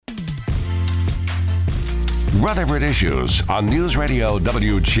Rutherford Issues on News Radio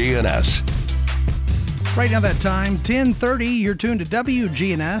WGNS. Right now that time, 10:30, you're tuned to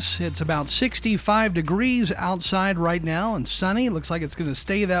WGNS. It's about 65 degrees outside right now and sunny. Looks like it's going to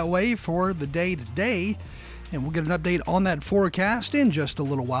stay that way for the day today. And we'll get an update on that forecast in just a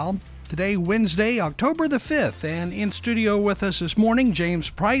little while. Today, Wednesday, October the 5th, and in studio with us this morning, James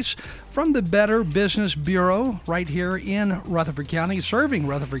Price from the Better Business Bureau right here in Rutherford County, serving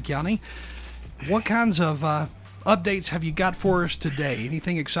Rutherford County. What kinds of updates have you got for us today?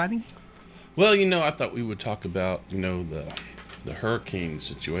 Anything exciting? Well, I thought we would talk about, the hurricane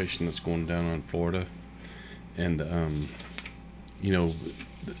situation that's going down in Florida. And,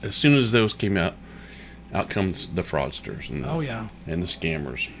 as soon as those came out comes the fraudsters and and the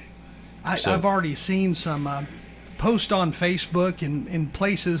scammers. I've already seen some posts on Facebook in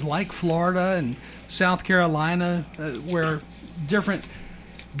places like Florida and South Carolina where different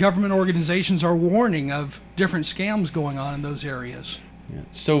government organizations are warning of different scams going on in those areas. Yeah.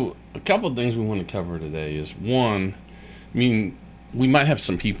 So a couple of things we want to cover today is one, we might have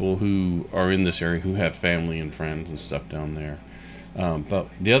some people who are in this area who have family and friends and stuff down there. But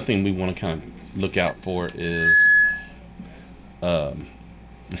the other thing we want to kind of look out for is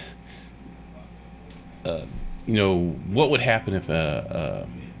what would happen if a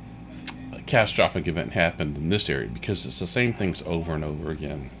catastrophic event happened in this area, because it's the same things over and over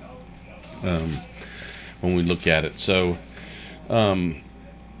again when we look at it. So the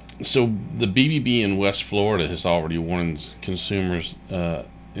BBB in West Florida has already warned consumers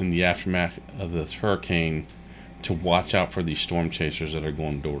in the aftermath of this hurricane to watch out for these storm chasers that are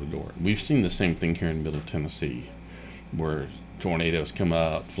going door to door. We've seen the same thing here in Middle Tennessee, where tornadoes come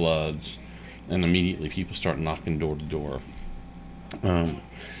up, floods, and immediately people start knocking door to door.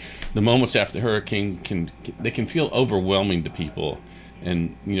 The moments after the hurricane can feel overwhelming to people,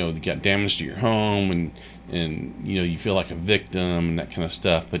 and you got damage to your home, and you feel like a victim and that kind of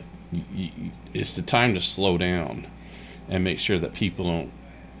stuff. But it's the time to slow down and make sure that people don't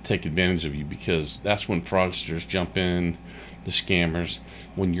take advantage of you, because that's when fraudsters jump in, the scammers.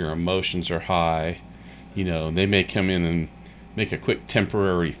 When your emotions are high, they may come in and make a quick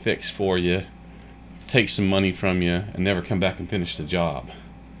temporary fix for you, take some money from you, and never come back and finish the job.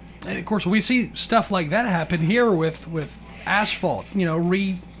 And of course, we see stuff like that happen here with asphalt,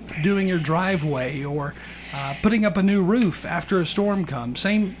 redoing your driveway or putting up a new roof after a storm comes.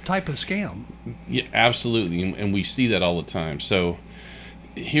 Same type of scam. Yeah, absolutely. And we see that all the time. So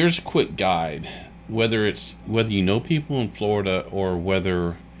here's a quick guide, whether you know people in Florida or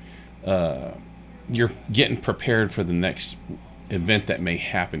whether you're getting prepared for the next event that may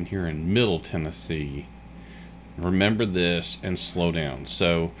happen here in Middle Tennessee. Remember this and slow down.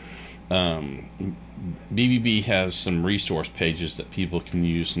 So BBB has some resource pages that people can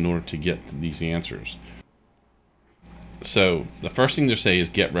use in order to get these answers. So the first thing they say is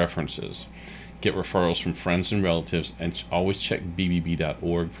get references. Get referrals from friends and relatives, and always check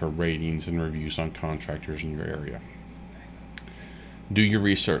bbb.org for ratings and reviews on contractors in your area. Do your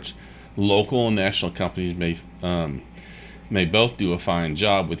research. Local and national companies may both do a fine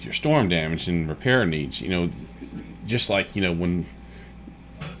job with your storm damage and repair needs. Just like, when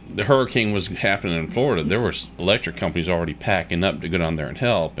the hurricane was happening in Florida, there were electric companies already packing up to go down there and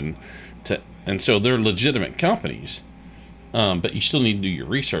help, and so they're legitimate companies, but you still need to do your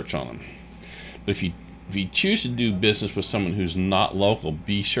research on them. But if you choose to do business with someone who's not local,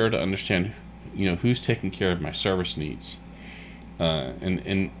 be sure to understand, who's taking care of my service needs,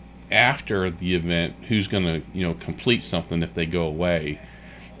 and after the event, who's going to, complete something if they go away,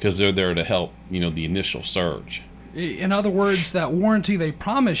 because they're there to help, the initial surge. In other words, that warranty they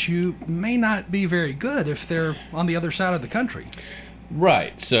promise you may not be very good if they're on the other side of the country.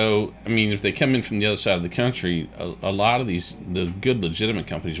 Right. So, if they come in from the other side of the country, a lot of the good legitimate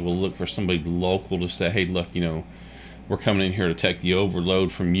companies will look for somebody local to say, hey, look, we're coming in here to take the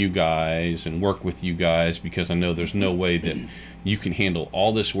overload from you guys and work with you guys, because I know there's no way that you can handle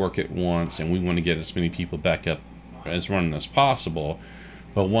all this work at once, and we want to get as many people back up as running as possible.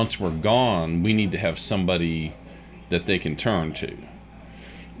 But once we're gone, we need to have somebody that they can turn to.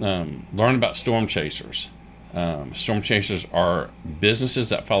 Learn about storm chasers. Storm chasers are businesses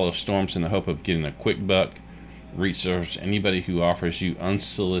that follow storms in the hope of getting a quick buck. Research anybody who offers you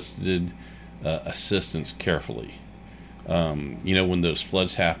unsolicited assistance carefully. When those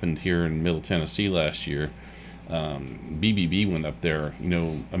floods happened here in Middle Tennessee last year, BBB went up there,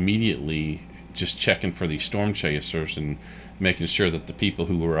 immediately just checking for these storm chasers and making sure that the people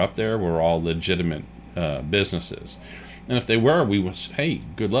who were up there were all legitimate businesses. And if they were, we would say, hey,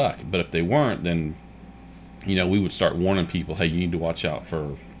 good luck. But if they weren't, then we would start warning people, hey, you need to watch out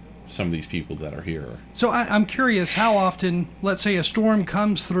for some of these people that are here. So I'm curious, how often, let's say a storm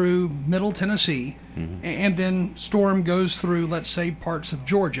comes through Middle Tennessee, and then storm goes through, let's say, parts of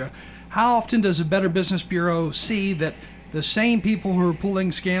Georgia. How often does the Better Business Bureau see that the same people who are pulling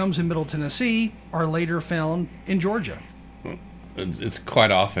scams in Middle Tennessee are later found in Georgia? It's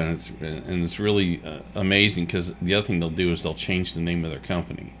quite often, it's really amazing, because the other thing they'll do is they'll change the name of their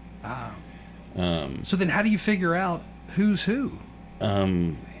company. So then how do you figure out who's who?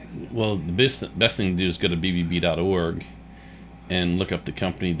 Well, the best thing to do is go to bbb.org and look up the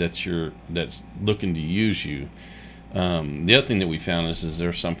company that's looking to use you. The other thing that we found is there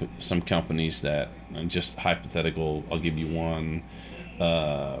are some companies that, just hypothetical, I'll give you one.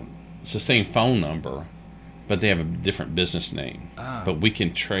 It's the same phone number, but they have a different business name. But we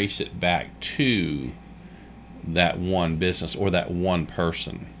can trace it back to that one business or that one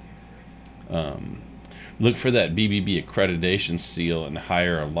person. Look for that BBB accreditation seal and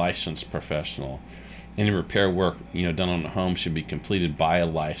hire a licensed professional. Any repair work done on the home should be completed by a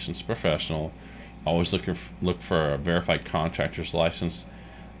licensed professional. Always look for a verified contractor's license,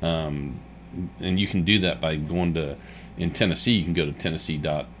 and you can do that by going to, in Tennessee, you can go to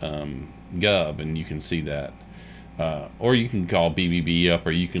tennessee.gov and you can see that, or you can call BBB up,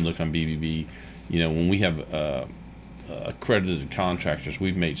 or you can look on BBB. When we have accredited contractors,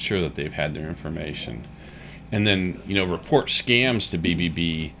 we've made sure that they've had their information. And then, report scams to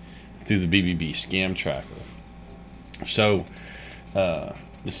BBB through the BBB scam tracker. So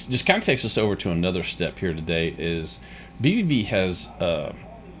this just kind of takes us over to another step here today. Is BBB has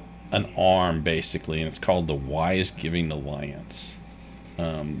an arm, basically, and it's called the Wise Giving Alliance,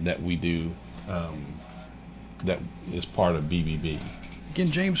 that we do, that is part of BBB.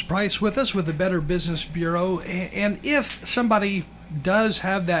 Again, James Price with us with the Better Business Bureau. And if somebody does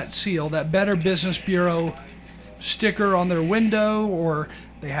have that seal, that Better Business Bureau sticker on their window, or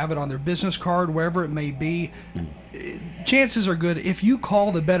they have it on their business card, wherever it may be, chances are good, if you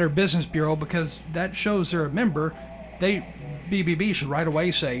call the Better Business Bureau, because that shows they're a member, BBB should right away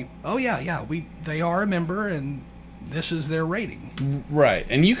say, oh yeah, they are a member, and this is their rating. Right,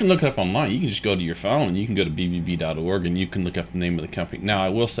 and you can look it up online. You can just go to your phone and you can go to bbb.org and you can look up the name of the company. Now, I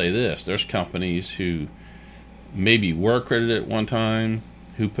will say this: there's companies who maybe were accredited at one time,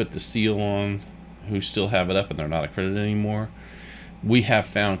 who put the seal on, who still have it up and they're not accredited anymore. We have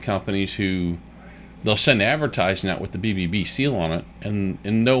found companies who they'll send advertising out with the BBB seal on it, and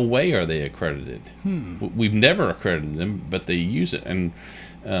in no way are they accredited. We've never accredited them, but they use it. And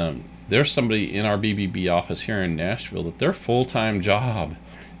there's somebody in our BBB office here in Nashville that their full-time job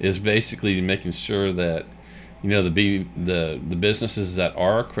is basically making sure that the businesses that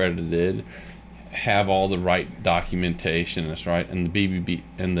are accredited have all the right documentation, that's right, and the BBB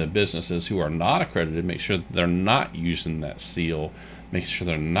and the businesses who are not accredited make sure that they're not using that seal, make sure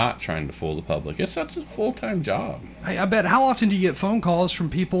they're not trying to fool the public. That's a full-time job. I bet. How often do you get phone calls from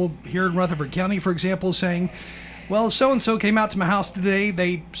people here in Rutherford County, for example, saying, well, so-and-so came out to my house today,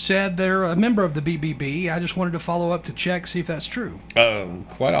 they said they're a member of the BBB, I just wanted to follow up to check, see if that's true?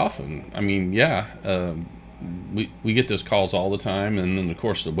 Quite often. I mean, yeah, we get those calls all the time, and then of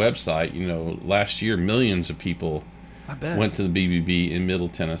course the website. Last year millions of people went to the BBB in Middle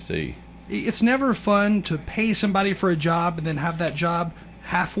Tennessee. It's never fun to pay somebody for a job and then have that job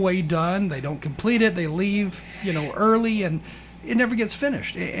halfway done. They don't complete it, they leave early, and it never gets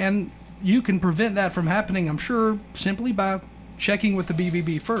finished. And you can prevent that from happening, I'm sure, simply by checking with the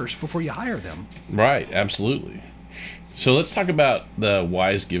BBB first before you hire them. Right, absolutely. So let's talk about the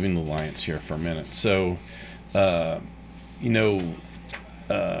Wise Giving Alliance here for a minute. So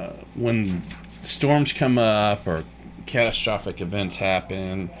when storms come up or catastrophic events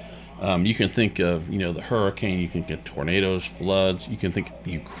happen, you can think of, the hurricane, you can think of tornadoes, floods, you can think of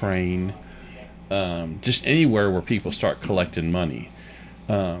Ukraine, just anywhere where people start collecting money.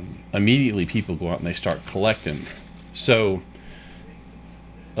 Immediately people go out and they start collecting. So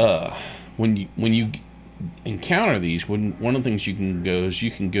when you encounter these, one of the things you can go is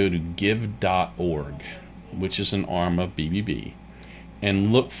you can go to give.org, which is an arm of BBB,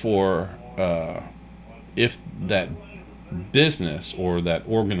 and look for if that business or that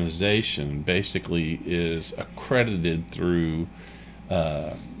organization basically is accredited through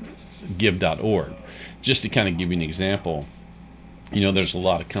give.org. Just to kind of give you an example, there's a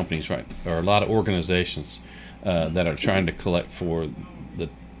lot of companies, right, or a lot of organizations that are trying to collect for the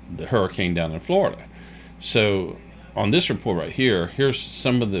hurricane down in Florida. So on this report right here, here's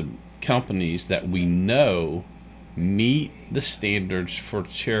some of the companies that we know meet the standards for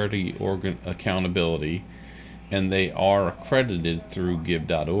charity organ accountability, and they are accredited through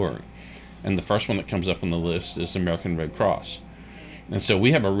give.org. And the first one that comes up on the list is American Red Cross. And so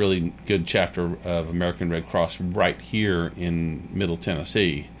we have a really good chapter of American Red Cross right here in Middle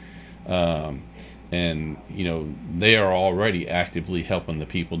Tennessee. And, they are already actively helping the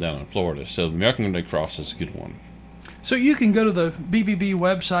people down in Florida. So the American Red Cross is a good one. So you can go to the BBB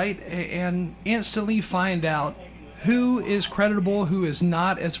website and instantly find out who is creditable, who is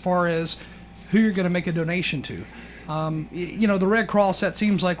not, as far as who you're going to make a donation to. The Red Cross, that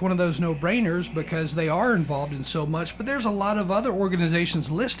seems like one of those no-brainers because they are involved in so much, but there's a lot of other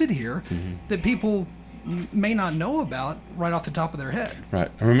organizations listed here that people may not know about right off the top of their head. Right.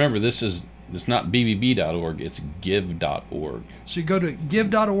 And remember, it's not bbb.org, it's give.org. So you go to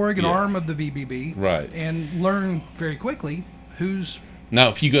give.org, an arm of the BBB, right, and learn very quickly who's... Now,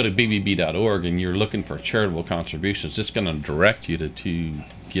 if you go to bbb.org and you're looking for charitable contributions, it's going to direct you to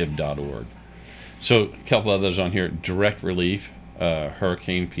give.org. So a couple others on here: Direct Relief,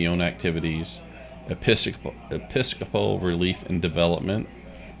 Hurricane Fiona activities, Episcopal Relief and Development,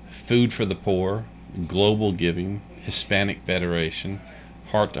 Food for the Poor, Global Giving, Hispanic Federation,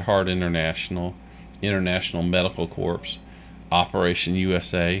 Heart to Heart International, International Medical Corps, Operation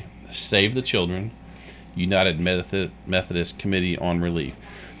USA, Save the Children, United Methodist Committee on Relief.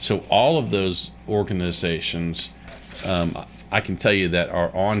 So all of those organizations, I can tell you, that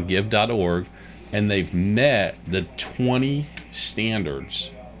are on give.org, and they've met the 20 standards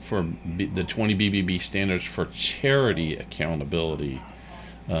the 20 BBB standards for charity accountability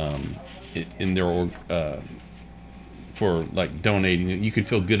in their for like donating. You can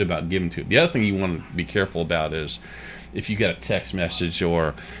feel good about giving to it. The other thing you want to be careful about is if you get a text message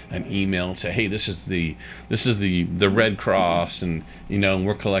or an email and say, hey, this is the Red Cross, and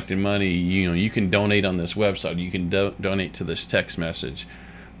we're collecting money, you can donate on this website, you can donate to this text message.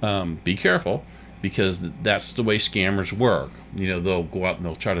 Be careful, because that's the way scammers work. They'll go out and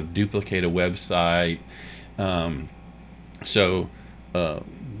they'll try to duplicate a website. So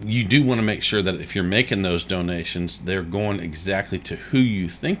you do want to make sure that if you're making those donations, they're going exactly to who you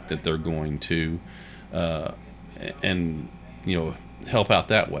think that they're going to, and help out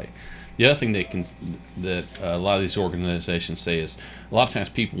that way. The other thing that a lot of these organizations say is, a lot of times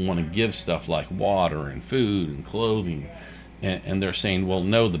people want to give stuff like water and food and clothing, and they're saying, well,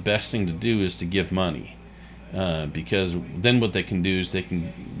 no, the best thing to do is to give money, because then what they can do is they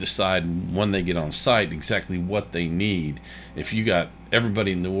can decide when they get on site exactly what they need. If you got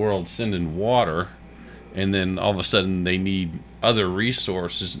everybody in the world sending water, and then all of a sudden they need other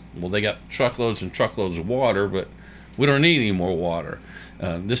resources, well, they got truckloads and truckloads of water, but we don't need any more water.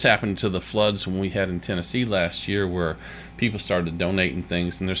 This happened to the floods when we had in Tennessee last year, where people started donating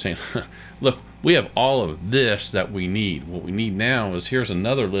things, and they're saying, look, we have all of this that we need. What we need now is, here's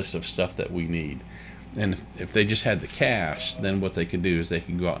another list of stuff that we need. And if they just had the cash, then what they could do is they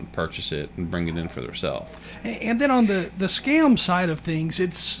could go out and purchase it and bring it in for themselves. And then on the scam side of things,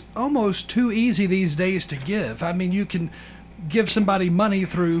 it's almost too easy these days to give. I mean, you can give somebody money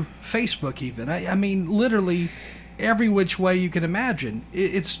through Facebook even. I mean, literally every which way you can imagine.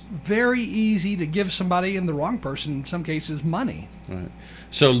 It's very easy to give somebody, and the wrong person in some cases, money. Right.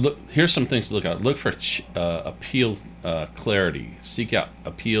 So look, here's some things to look at. Look for appeal clarity. Seek out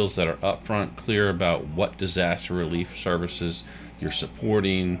appeals that are upfront, clear about what disaster relief services you're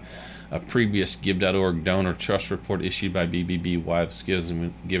supporting. A previous Give.org donor trust report issued by BBB Wives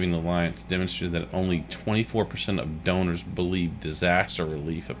Giving Alliance demonstrated that only 24% of donors believe disaster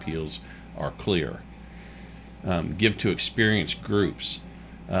relief appeals are clear. Give to experienced groups.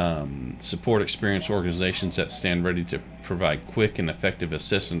 Support experienced organizations that stand ready to provide quick and effective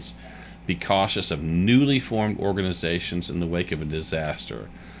assistance. Be cautious of newly formed organizations in the wake of a disaster.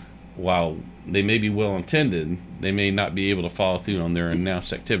 While they may be well intended, they may not be able to follow through on their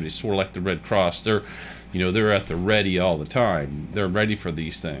announced activities. Sort of like the Red Cross, they're at the ready all the time. They're ready for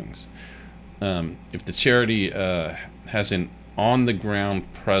these things. If the charity has an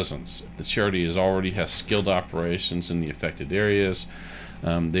on-the-ground presence, if the charity already has skilled operations in the affected areas,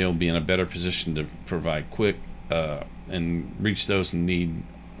 they'll be in a better position to provide quick and reach those in need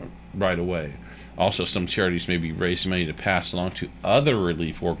right away. Also, some charities may be raising money to pass along to other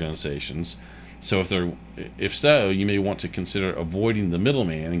relief organizations. So if so, you may want to consider avoiding the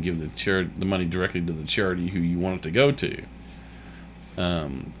middleman and give the money directly to the charity who you want it to go to.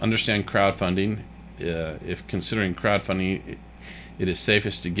 Understand crowdfunding. If considering crowdfunding, it is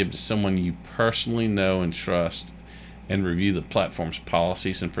safest to give to someone you personally know and trust, and review the platform's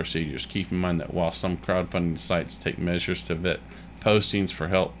policies and procedures. Keep in mind that while some crowdfunding sites take measures to vet postings for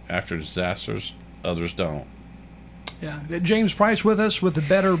help after disasters, others don't. Yeah, James Price with us with the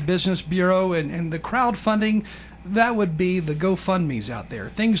Better Business Bureau, and the crowdfunding, that would be the GoFundMes out there.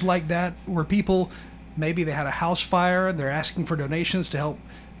 Things like that where people maybe they had a house fire and they're asking for donations to help.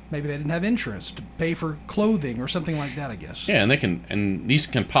 Maybe they didn't have insurance to pay for clothing or something like that, I guess. Yeah, and these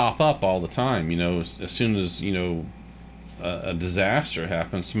can pop up all the time. As soon as a disaster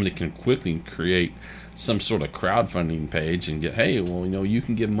happens, somebody can quickly create some sort of crowdfunding page and get, hey, well, you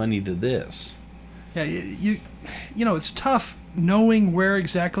can give money to this. Yeah, it's tough knowing where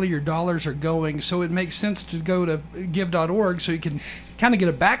exactly your dollars are going, so it makes sense to go to give.org so you can kind of get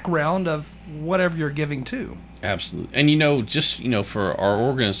a background of whatever you're giving to. Absolutely. And just for our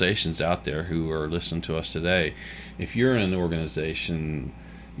organizations out there who are listening to us today, if you're in an organization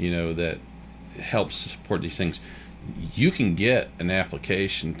that helps support these things, you can get an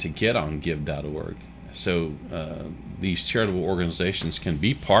application to get on give.org. So these charitable organizations can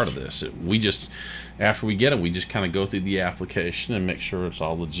be part of this. After we get it, we just kind of go through the application and make sure it's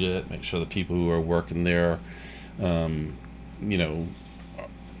all legit, make sure the people who are working there, the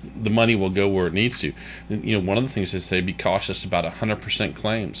money will go where it needs to. One of the things is they be cautious about 100%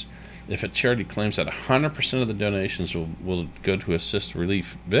 claims. If a charity claims that 100% of the donations will go to assist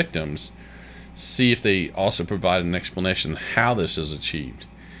relief victims, see if they also provide an explanation how this is achieved.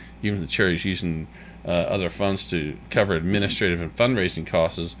 Even if the charity is using other funds to cover administrative and fundraising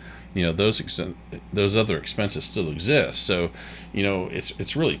costs, those other expenses still exist. So,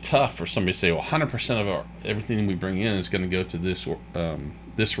 it's really tough for somebody to say, well, 100% of everything we bring in is going to go to this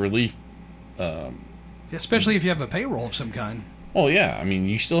relief. Especially if you have a payroll of some kind. Oh yeah,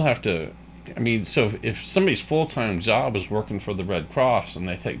 you still have to. So if somebody's full-time job is working for the Red Cross and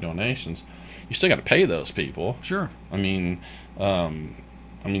they take donations, you still got to pay those people. Sure.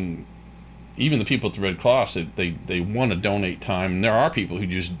 Even the people at the Red Cross, they want to donate time, and there are people who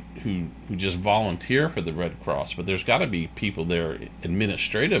just volunteer for the Red Cross, but there's got to be people there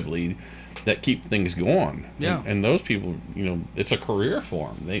administratively that keep things going. Yeah. And those people, it's a career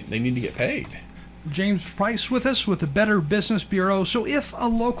for them. They need to get paid. James Price with us with the Better Business Bureau. So if a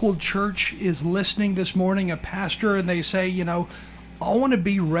local church is listening this morning, a pastor, and they say, I want to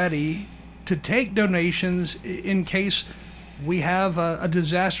be ready to take donations in case we have a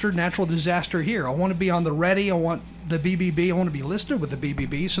disaster, natural disaster here. I want to be on the ready. I want the BBB. I want to be listed with the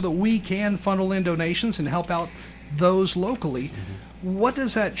BBB so that we can funnel in donations and help out those locally. Mm-hmm. What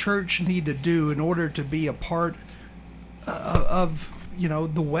does that church need to do in order to be a part of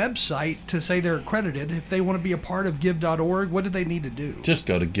the website to say they're accredited? If they want to be a part of give.org, what do they need to do? Just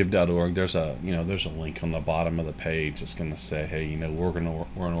go to give.org. There's a link on the bottom of the page. It's going to say, hey, we're an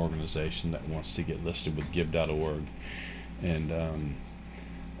organization that wants to get listed with give.org. And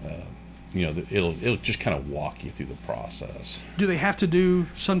it'll just kind of walk you through the process. Do they have to do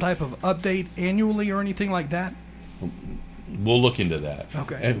some type of update annually or anything like that? We'll look into that.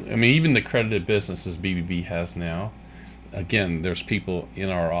 Okay. Even the accredited businesses BBB has now, again, there's people in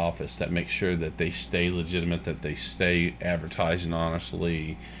our office that make sure that they stay legitimate, that they stay advertising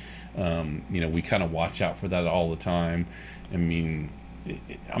honestly. We kind of watch out for that all the time. I'm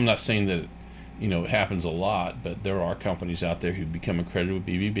not saying that it happens a lot, but there are companies out there who become accredited with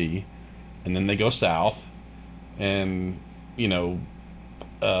BBB, and then they go south, and they're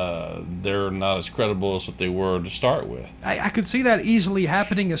not as credible as what they were to start with. I could see that easily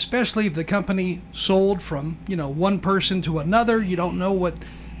happening, especially if the company sold from one person to another. You don't know what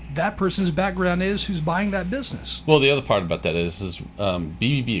that person's background is who's buying that business. Well, the other part about that is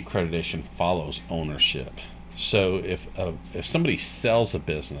BBB accreditation follows ownership. So if somebody sells a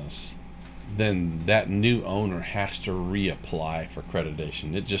business, then that new owner has to reapply for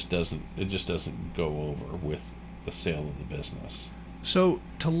accreditation. It just doesn't go over with the sale of the business. So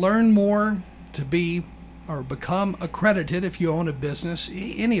to learn more, to be or become accredited if you own a business,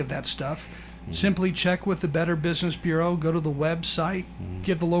 any of that stuff, mm-hmm. simply check with the Better Business Bureau, go to the website, mm-hmm.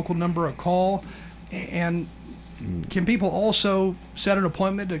 give the local number a call, and can people also set an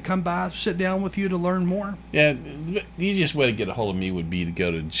appointment to come by, sit down with you to learn more? Yeah, the easiest way to get a hold of me would be to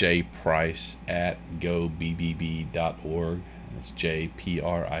go to jprice@gobbb.org. That's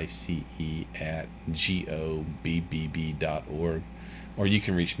jprice@gobbb.org. Or you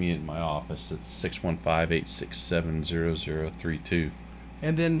can reach me at my office at 615-867-0032.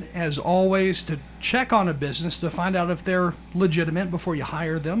 And then, as always, to check on a business, to find out if they're legitimate before you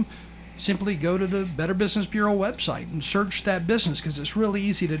hire them, simply go to the Better Business Bureau website and search that business, because it's really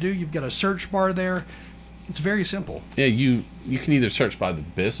easy to do. You've got a search bar there. It's very simple. Yeah, you can either search by the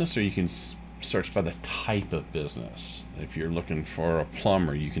business or you can search by the type of business. If you're looking for a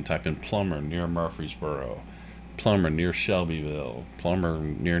plumber, you can type in plumber near Murfreesboro, plumber near Shelbyville, plumber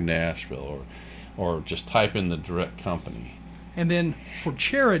near Nashville, or just type in the direct company. And then for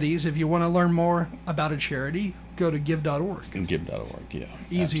charities, if you want to learn more about a charity, go to give.org. And give.org, yeah.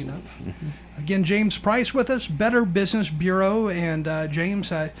 Easy absolutely. enough. Mm-hmm. Again, James Price with us, Better Business Bureau. And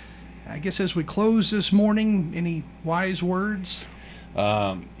James, I guess as we close this morning, any wise words?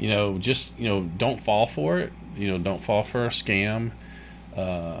 Don't fall for it. Don't fall for a scam.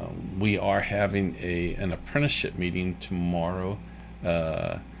 We are having an apprenticeship meeting tomorrow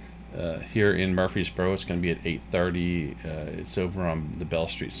here in Murfreesboro. It's going to be at 8:30. It's over on the Bell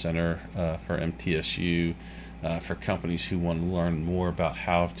Street Center for MTSU, for companies who want to learn more about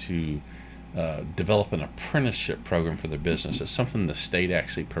how to develop an apprenticeship program for their business. It's something the state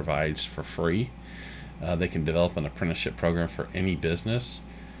actually provides for free. They can develop an apprenticeship program for any business.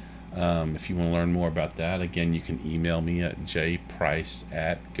 If you want to learn more about that, again, you can email me at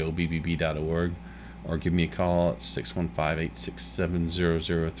jprice@gobbb.org or give me a call at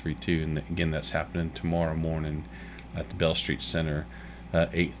 615-867-0032. And again, that's happening tomorrow morning at the Bell Street Center,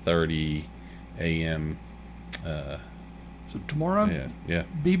 8:30 a.m. So tomorrow? Yeah.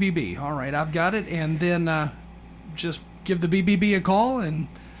 BBB. All right, I've got it. And then just give the BBB a call, and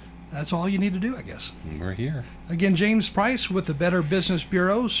that's all you need to do, I guess. We're here. Again, James Price with the Better Business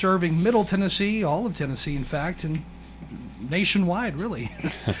Bureau, serving Middle Tennessee, all of Tennessee, in fact, and nationwide, really.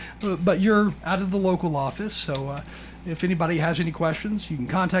 But you're out of the local office, so if anybody has any questions, you can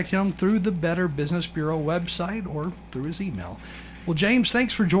contact him through the Better Business Bureau website or through his email. Well, James,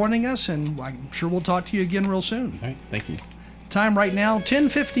 thanks for joining us, and I'm sure we'll talk to you again real soon. All right, thank you. Time right now,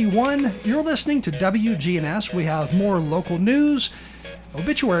 10:51. You're listening to WGNS. We have more local news,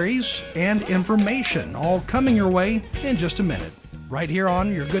 obituaries, and information all coming your way in just a minute. Right here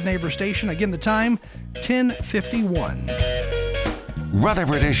on your Good Neighbor station. Again, the time, 10:51.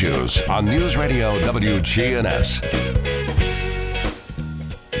 Rutherford Issues on News Radio WGNS.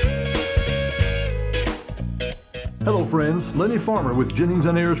 Hello friends, Lenny Farmer with Jennings &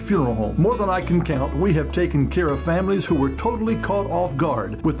 Ayers Funeral Home. More than I can count, we have taken care of families who were totally caught off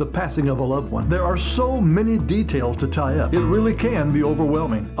guard with the passing of a loved one. There are so many details to tie up. It really can be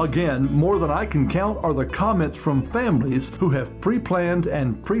overwhelming. Again, more than I can count are the comments from families who have pre-planned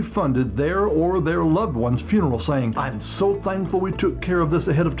and pre-funded their or their loved one's funeral, saying, "I'm so thankful we took care of this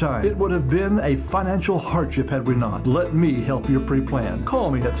ahead of time. It would have been a financial hardship had we not. Let me help you pre-plan." Call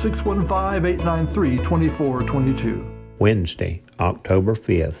me at 615-893-2422. Wednesday, October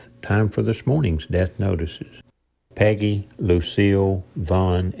 5th, time for this morning's death notices. Peggy Lucille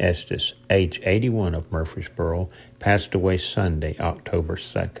Vaughn Estes, age 81 of Murfreesboro, passed away Sunday, October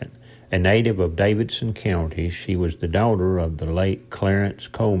 2nd. A native of Davidson County, she was the daughter of the late Clarence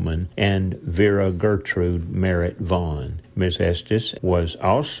Coleman and Vera Gertrude Merritt Vaughn. Ms. Estes was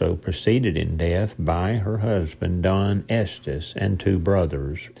also preceded in death by her husband, Don Estes, and two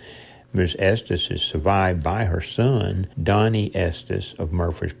brothers. Ms. Estes is survived by her son, Donnie Estes of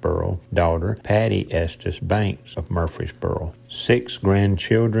Murfreesboro, daughter Patty Estes Banks of Murfreesboro, 6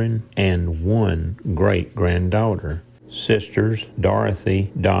 grandchildren, and 1 great-granddaughter. Sisters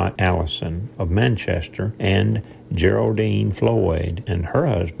Dorothy Dot Allison of Manchester and Geraldine Floyd and her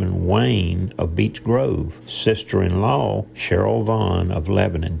husband Wayne of Beech Grove. Sister-in-law Cheryl Vaughn of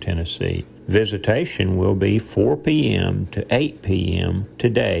Lebanon, Tennessee. Visitation will be 4 p.m. to 8 p.m.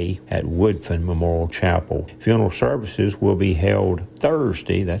 today at Woodfin Memorial Chapel. Funeral services will be held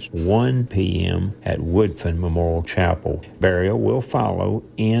Thursday, that's 1 p.m. at Woodfin Memorial Chapel. Burial will follow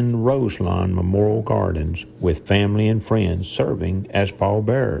in Roselawn Memorial Gardens with family and friends serving as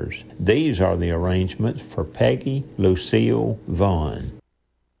pallbearers. These are the arrangements for Peggy Lucille Vaughn.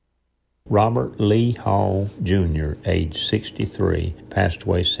 Robert Lee Hall, Jr., age 63, passed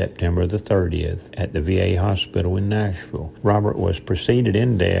away September the 30th at the VA hospital in Nashville. Robert was preceded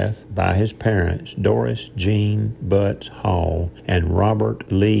in death by his parents, Doris Jean Butts Hall and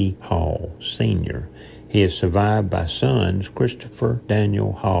Robert Lee Hall, Sr. He is survived by sons Christopher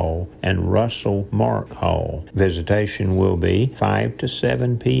Daniel Hall and Russell Mark Hall. Visitation will be 5 to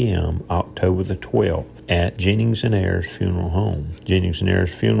 7 p.m. October the 12th at Jennings & Ayers Funeral Home. Jennings &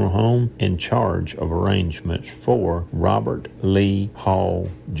 Ayers Funeral Home in charge of arrangements for Robert Lee Hall,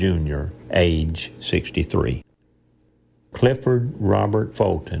 Jr., age 63. Clifford Robert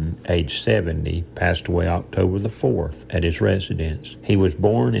Fulton, age 70, passed away October the 4th at his residence. He was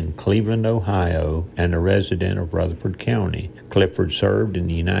born in Cleveland, Ohio, and a resident of Rutherford County. Clifford served in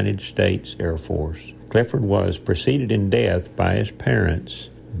the United States Air Force. Clifford was preceded in death by his parents,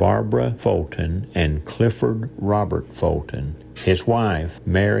 Barbara Fulton and Clifford Robert Fulton. His wife,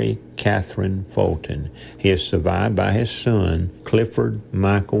 Mary Catherine Fulton. He is survived by his son, Clifford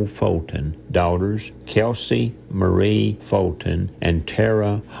Michael Fulton, daughters, Kelsey Marie Fulton and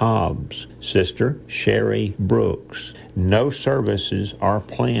Tara Hobbs, sister, Sherry Brooks. No services are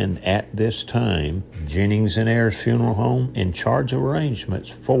planned at this time. Jennings and Ayers Funeral Home in charge of arrangements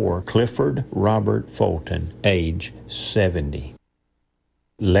for Clifford Robert Fulton, age 70.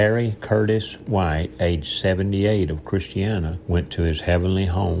 Larry Curtis White, age 78, of Christiana, went to his heavenly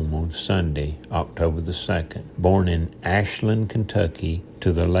home on Sunday, October the 2nd. Born in Ashland, Kentucky,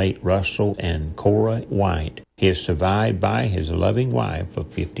 to the late Russell and Cora White. He is survived by his loving wife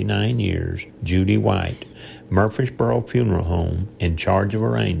of 59 years, Judy White. Murfreesboro Funeral Home in charge of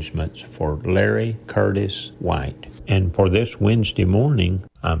arrangements for Larry Curtis White. And for this Wednesday morning,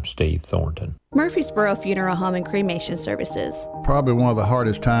 I'm Steve Thornton. Murfreesboro Funeral Home and Cremation Services. Probably one of the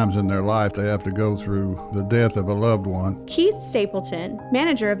hardest times in their life they have to go through the death of a loved one. Keith Stapleton,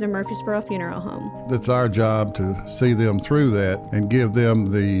 manager of the Murfreesboro Funeral Home. It's our job to see them through that and give them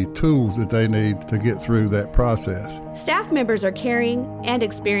the tools that they need to get through that process. Staff members are caring and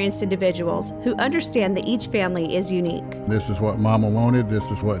experienced individuals who understand that each family is unique. This is what Mama wanted, this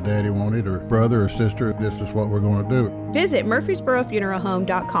is what Daddy wanted, or brother or sister, this is what we're going to do. Visit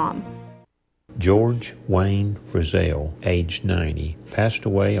murfreesborofuneralhome.com. George Wayne Frizzell, age 90, passed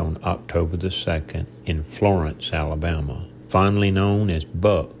away on October the 2nd in Florence, Alabama, fondly known as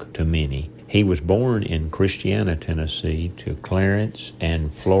Buck to many. He was born in Christiana, Tennessee, to Clarence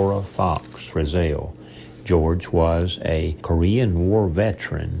and Flora Fox Frizzell. George was a Korean War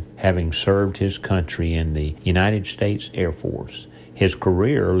veteran, having served his country in the United States Air Force. His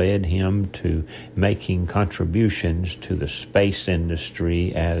career led him to making contributions to the space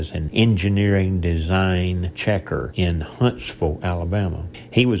industry as an engineering design checker in Huntsville, Alabama.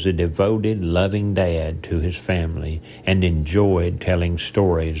 He was a devoted, loving dad to his family and enjoyed telling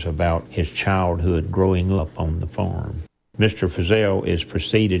stories about his childhood growing up on the farm. Mr. Frizzell is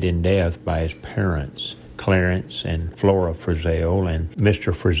preceded in death by his parents, Clarence and Flora Frizzell, and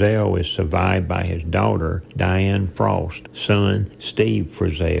Mr. Frizzell is survived by his daughter, Diane Frost, son, Steve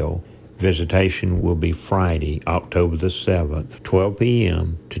Frizzell. Visitation will be Friday, October the 7th, 12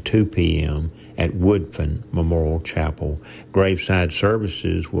 p.m. to 2 p.m. at Woodfin Memorial Chapel. Graveside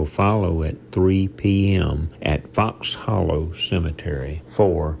services will follow at 3 p.m. at Fox Hollow Cemetery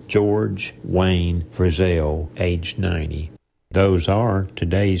for George Wayne Frizzell, age 90. Those are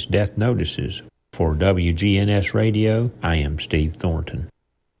today's death notices. For WGNS Radio, I am Steve Thornton.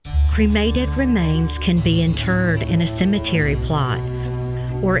 Cremated remains can be interred in a cemetery plot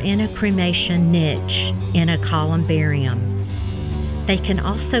or in a cremation niche in a columbarium. They can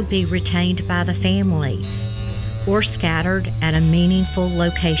also be retained by the family or scattered at a meaningful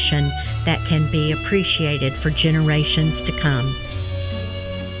location that can be appreciated for generations to come.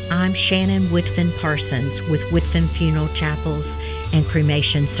 I'm Shannon Woodfin Parsons with Woodfin Funeral Chapels and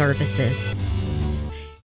Cremation Services.